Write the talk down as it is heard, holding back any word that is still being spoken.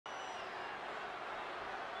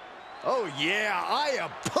Oh, yeah, I am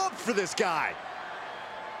pumped for this guy.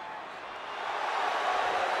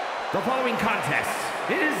 The following contest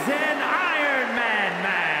is an Iron Man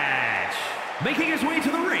match. Making his way to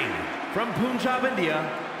the ring from Punjab,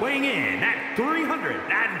 India, weighing in at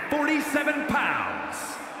 347 pounds,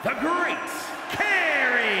 the Great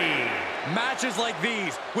Khali. Matches like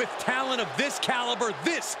these, with talent of this caliber,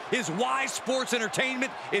 this is why sports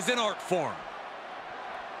entertainment is an art form.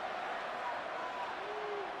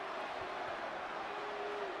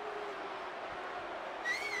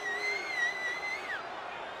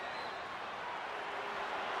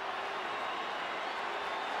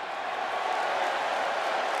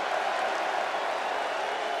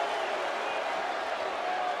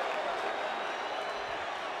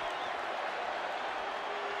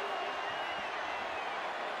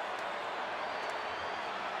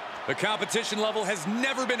 The competition level has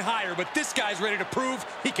never been higher, but this guy's ready to prove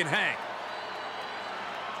he can hang.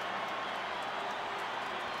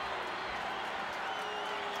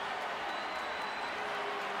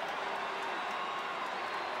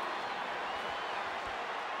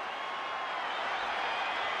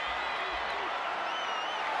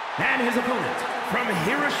 And his opponent from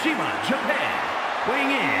Hiroshima, Japan,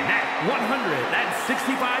 weighing in at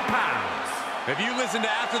 165 pounds. If you listen to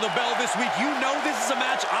After the Bell this week, you know this is a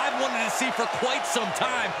match I've wanted to see for quite some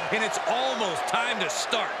time, and it's almost time to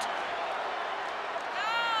start.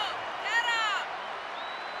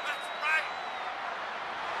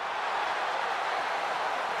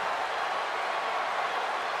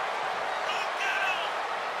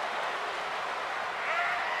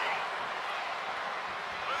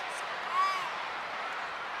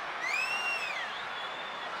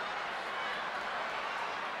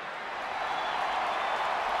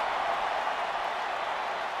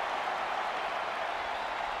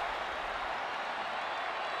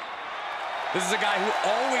 This is a guy who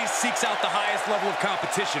always seeks out the highest level of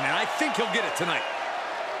competition, and I think he'll get it tonight.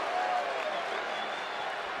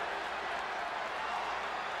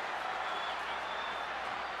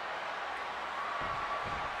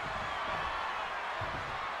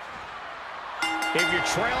 If you're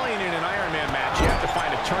trailing in an Iron Man match, you have to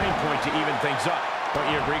find a turning point to even things up.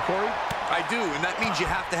 Don't you agree, Corey? I do, and that means you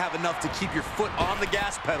have to have enough to keep your foot on the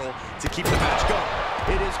gas pedal to keep the match going.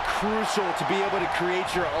 It is crucial to be able to create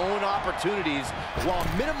your own opportunities while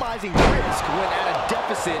minimizing risk when at a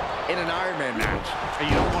deficit in an Iron Man match. And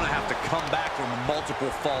you don't want to have to come back from a multiple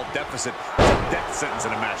fall deficit. It's a death sentence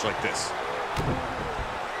in a match like this.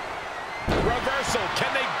 Reversal.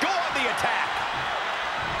 Can they go on the attack?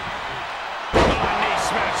 Knee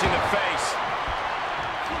smash in the face.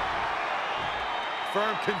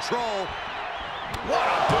 Firm control. What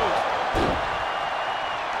a boot.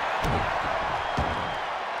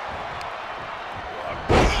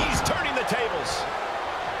 He's turning the tables.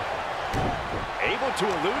 Able to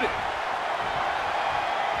elude it.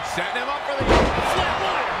 Setting him up for the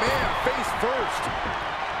flatline. Man, face first.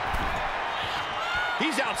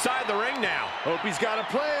 He's outside the ring now. Hope he's got a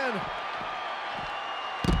plan.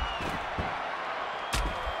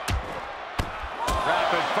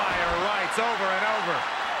 Rapid fire rights over and over.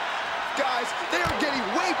 Guys, they are getting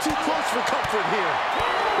way too close for comfort here.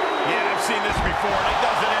 Yeah, I've seen this before, and it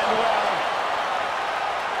doesn't end well.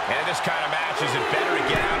 And this kind of match, is it better to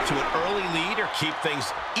get out to an early lead or keep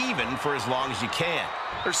things even for as long as you can?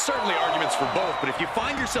 There's certainly arguments for both, but if you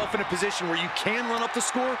find yourself in a position where you can run up the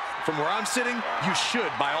score, from where I'm sitting, you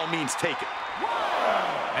should, by all means, take it.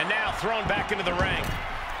 And now thrown back into the ring.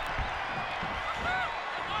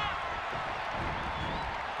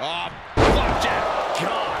 Flapjack.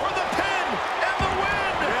 God. For the pin and the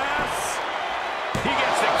win. Yes. He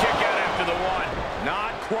gets the kick out after the one.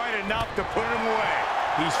 Not quite enough to put him away.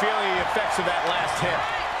 He's feeling the effects of that last hit.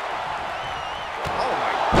 Oh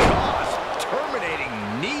my gosh, terminating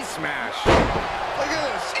knee smash. Look at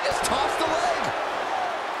this, he just tossed the leg.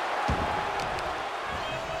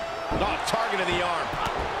 Oh, target of the arm.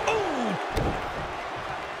 Ooh.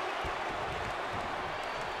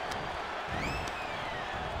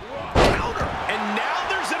 Counter. And now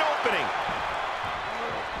there's an opening.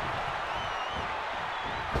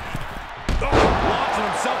 Oh, launching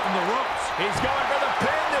himself from the ropes. He's going for the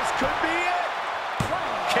pin. This could be it.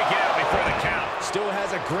 Kick it out before the count. Still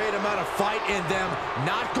has a great amount of fight in them.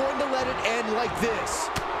 Not going to let it end like this.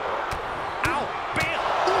 Ow. Bam.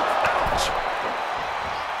 Ooh, ouch.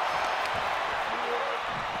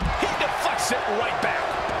 He deflects it right back.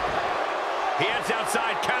 He heads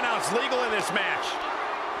outside. Countouts legal in this match.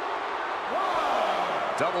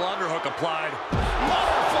 Double underhook applied.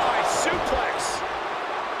 Butterfly suplex.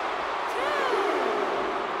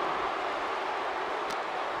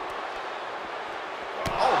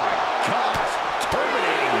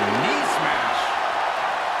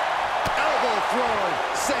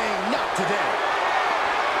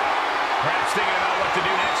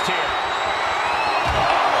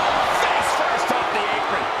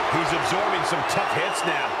 some tough hits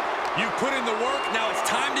now. You put in the work, now it's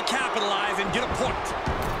time to capitalize and get a point.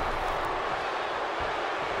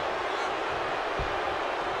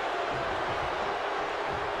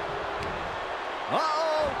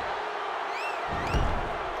 Uh-oh.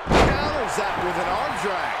 Counters that with an arm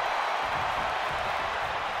drag.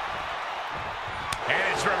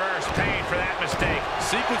 And it's reverse pain for that mistake.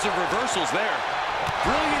 Sequence of reversals there.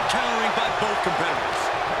 Brilliant countering by both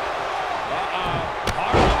competitors.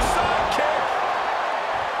 Hard side kick.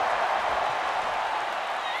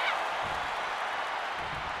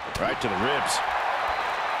 Right to the ribs.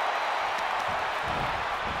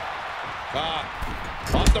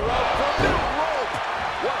 Off the rope from the Rope.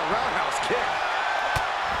 What a roundhouse kick.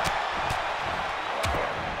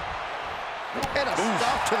 And a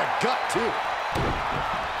stop to the gut, too.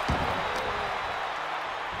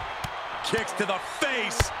 Kicks to the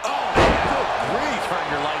face. Oh, good grief. Turn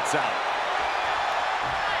your lights out.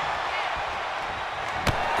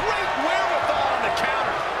 great wherewithal on the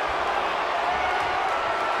counter.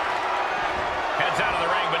 Heads out of the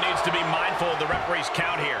ring, but needs to be mindful of the referee's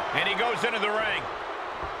count here. And he goes into the ring.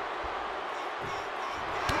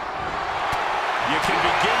 You can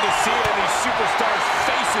begin to see it in these superstars'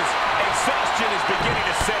 faces. Exhaustion is beginning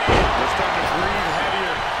to set in. They're starting to breathe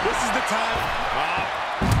heavier. This is the time. Oh,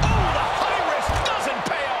 the high risk doesn't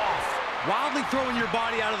pay off. Wildly throwing your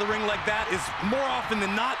body out of the ring like that is more often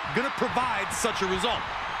than not going to provide such a result.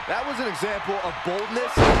 That was an example of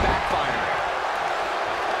boldness and backfiring.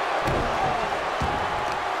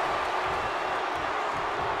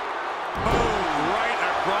 Boom, right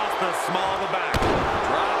across the small of the back.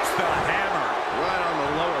 Drops the hammer. Right on the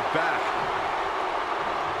lower back.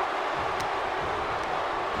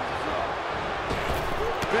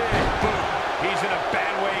 Big boot. He's in a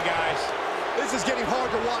bad way, guys. This is getting hard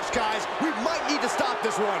to watch, guys. We might need to stop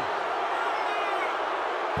this one.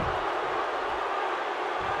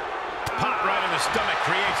 Pop right in the stomach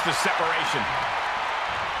creates the separation.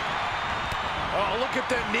 Oh, look at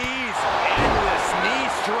the knees. Endless knee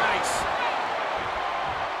strikes.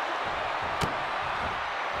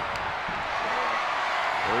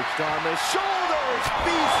 Perched on the shoulders.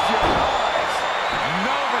 Feast your eyes.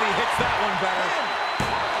 Nobody hits that one better.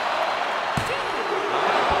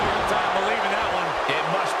 Time believing that one. It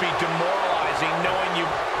must be demoralizing knowing you...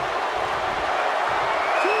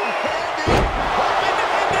 Two-handed. Hoping to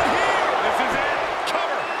end it here. This is it.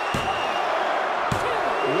 Cover.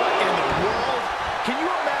 What in the world? Can you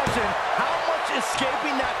imagine how much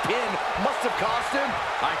escaping that pin must have cost him?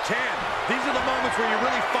 I can. These are the moments where you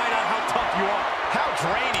really find out how tough you are. How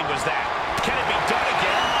draining was that? Can it be done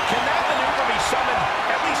again? Can that maneuver be summoned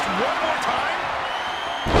at least one more time?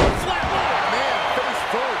 Flatline. Man, face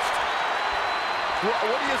first.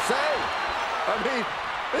 What do you say? I mean,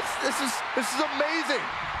 this is amazing.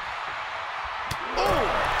 Oh!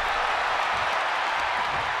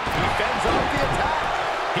 He fends off the attack.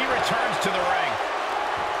 He returns to the ring.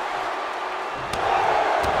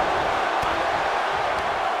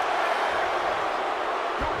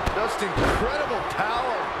 Just incredible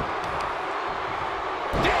power.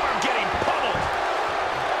 The arm getting pummeled.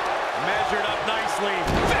 Measured up nicely.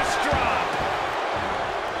 Fist drop.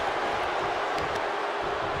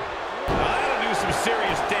 That'll do some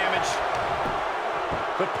serious damage.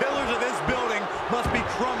 The pillars of this building must be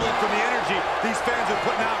crumbling from the energy these fans are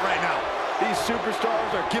putting out right now. These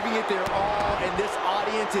superstars are giving it their all, and this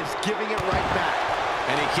audience is giving it right back.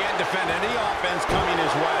 And he can't defend any offense coming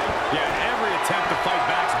his way. Yeah, every attempt to fight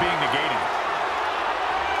back's being negated.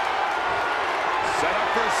 Set up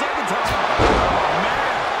for a second time. Oh,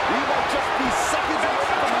 man, we might just be seconds away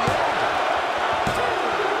from the end.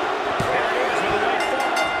 There it is with a leg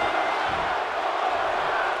fall.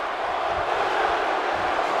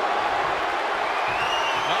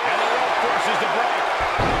 And the rope forces the break.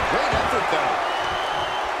 Great effort, though.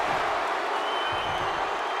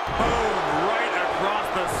 Boom, right across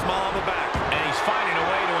the small of the back. And he's finding a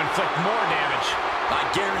way to inflict more damage. I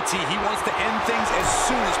guarantee he wants to end things as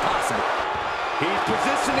soon as possible. He's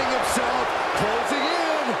positioning himself, closing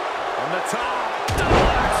in. On the top, double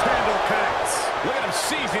axe handle connects. Look at him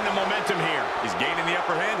seizing the momentum here. He's gaining the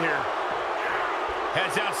upper hand here.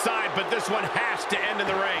 Heads outside, but this one has to end in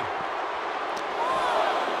the ring.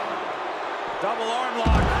 Double arm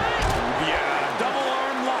lock. Yeah, double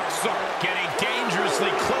arm lock, sir. Getting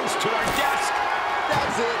dangerously close to our desk.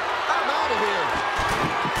 That's it. I'm out of here.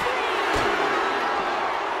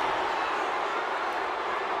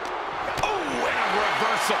 Oh, and a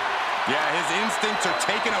reversal. Yeah, his instincts are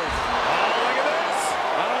taking over. Oh, look at this.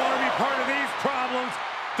 I don't want to be part of these problems.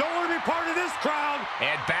 Don't want to be part of this crowd.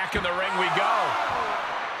 And back in the ring we go.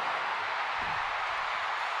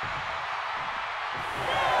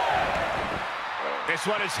 This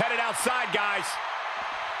one is headed outside, guys.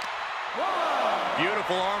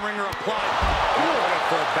 Beautiful arm wringer applied.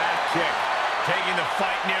 Beautiful back kick. Taking the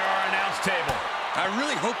fight near our announce table. I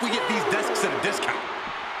really hope we get these desks at a discount.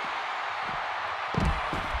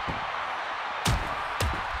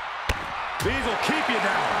 These will keep you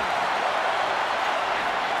down.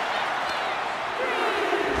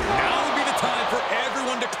 Now would be the time for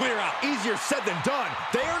everyone to clear out. Easier said than done.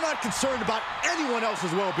 They are not concerned about anyone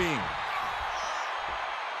else's well-being.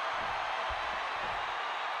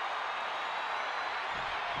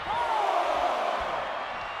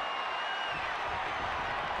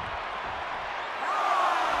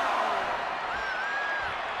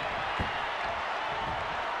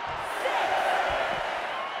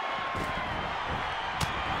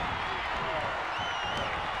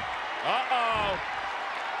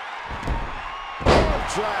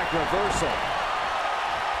 Drag reversal.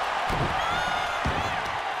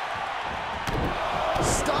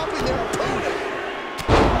 Stopping their opponent.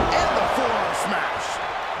 And the forearm smash.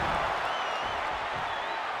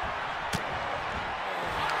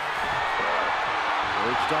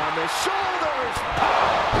 Perched on the shoulders.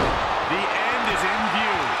 The end is in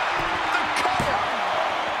view. The cover.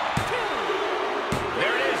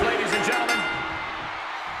 There it is, ladies and gentlemen.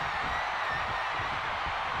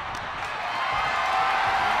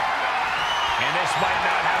 This might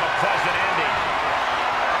not have a pleasant ending.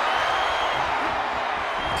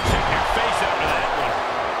 Check your face after that one.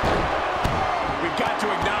 We've got to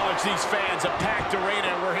acknowledge these fans. A packed arena,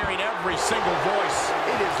 and we're hearing every single voice.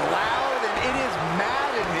 It is loud and it is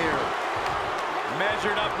mad in here.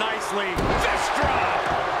 Measured up nicely. Fist drop.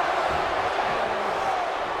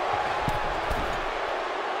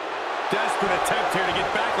 Desperate attempt here to get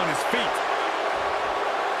back on his feet.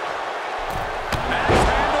 Axe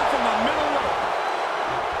handle from the middle rope.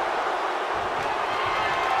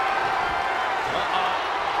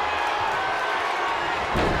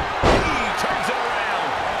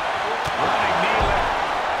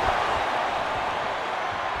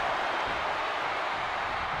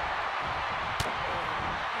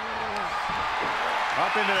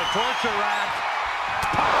 Up into the torture rack.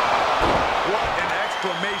 What an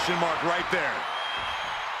exclamation mark right there.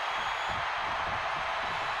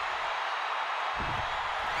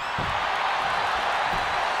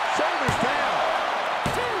 Shoulders down.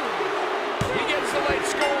 He gets the late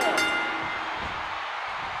score.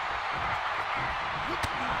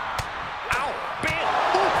 Ow, bam.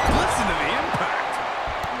 Ooh, listen to the impact.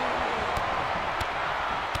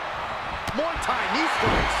 Muay Thai knee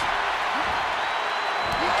strikes.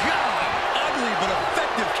 Ugly but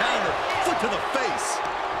effective counter. Foot to the face.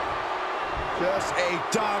 Just a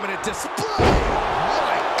dominant display.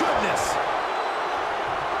 My goodness.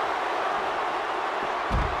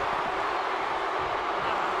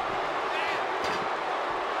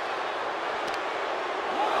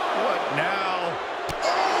 What now?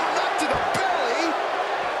 Oh, not to the belly.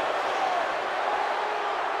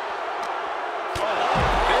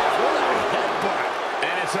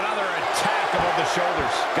 And it's another attack above the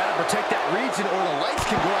shoulders. Got to protect that region or the lights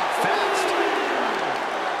can go out fast.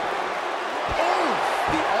 Oh,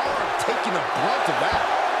 the arm taking the brunt of that.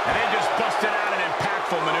 And they just busted out an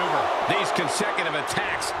impactful maneuver. These consecutive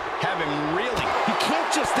attacks have him reeling. He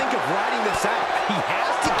can't just think of riding this out. He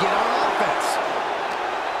has to get on offense.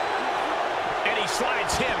 And he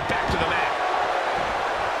slides him back to the mat.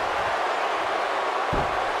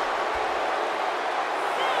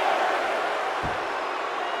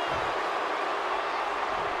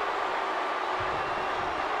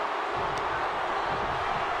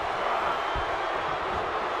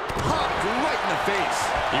 Face.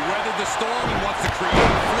 He weathered the storm and wants to create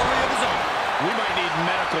a flurry of his own. We might need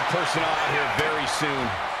medical personnel out here very soon.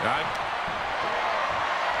 Right?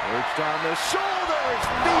 Perched on the shoulders.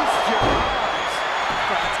 Feast your eyes.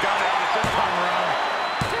 That's got to end it this time around.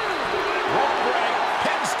 Rope break.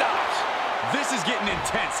 Pin stops. This is getting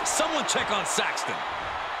intense. Someone check on Saxton.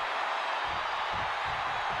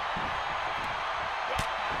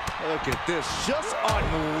 Look at this. Just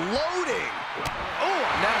unloading. Oh,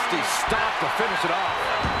 a nasty stop to finish it off.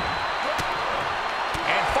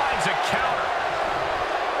 And finds a counter.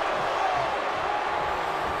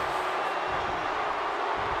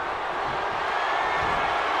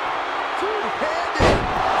 Two-handed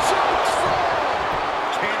choke slam.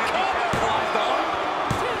 Can it be capitalized on?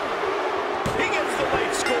 He gets the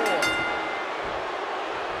late score.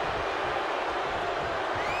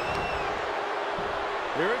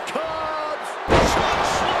 Here it comes. Choke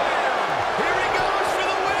slam. Here he goes for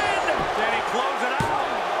the win. Then he closes it out.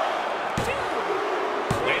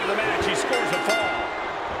 Late in the match, he scores.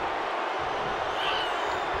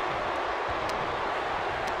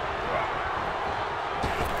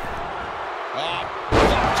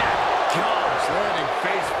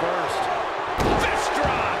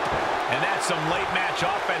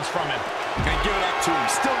 top-notch offense from him. And give it up to him.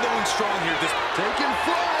 Still going strong here. Just Taking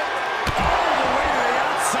flight. all the way to the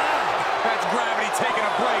outside. That's gravity taking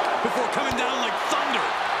a break before coming down like thunder.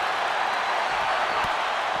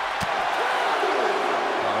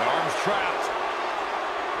 Arms trapped.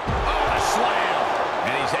 Oh, a slam.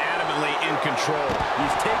 And he's adamantly in control.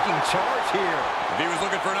 He's taking charge here. If he was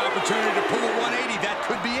looking for an opportunity to pull a 180, that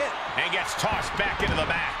could be it. And gets tossed back into the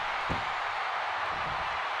mat.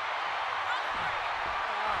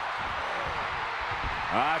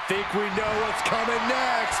 I think we know what's coming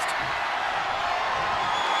next.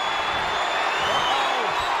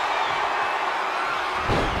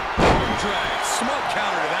 Arm drag. Smart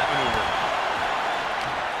counter to that maneuver.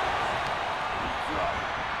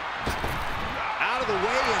 Out of the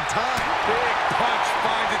way in time. Big punch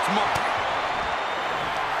finds its mark.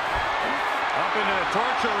 Up into the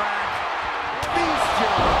torture rack. Beast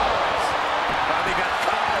I think that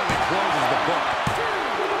finally closes the book.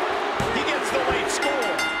 He gets the late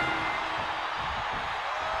score.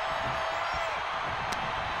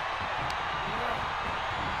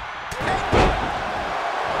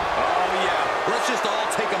 Oh, yeah. Let's just all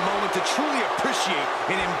take a moment to truly appreciate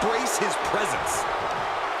and embrace his presence.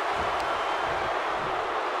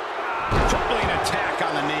 Tripling attack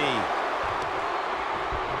on the knee.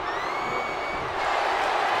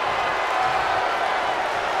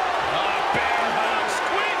 Bear hug,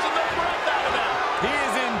 squeezing the breath out of him. He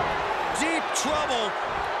is in deep trouble.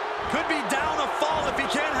 Could be down a fall if he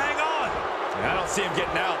can't hang on. I don't see him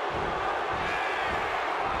getting out.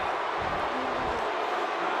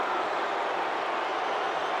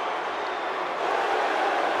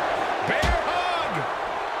 Bear hug.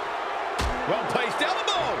 Well-placed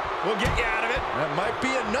elbow. We'll get you out of it. That might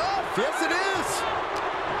be enough. Yes, it is.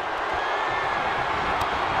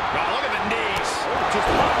 Oh, look at the knees.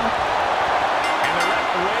 And the ref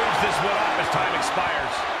waves this one off as time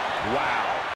expires. Wow.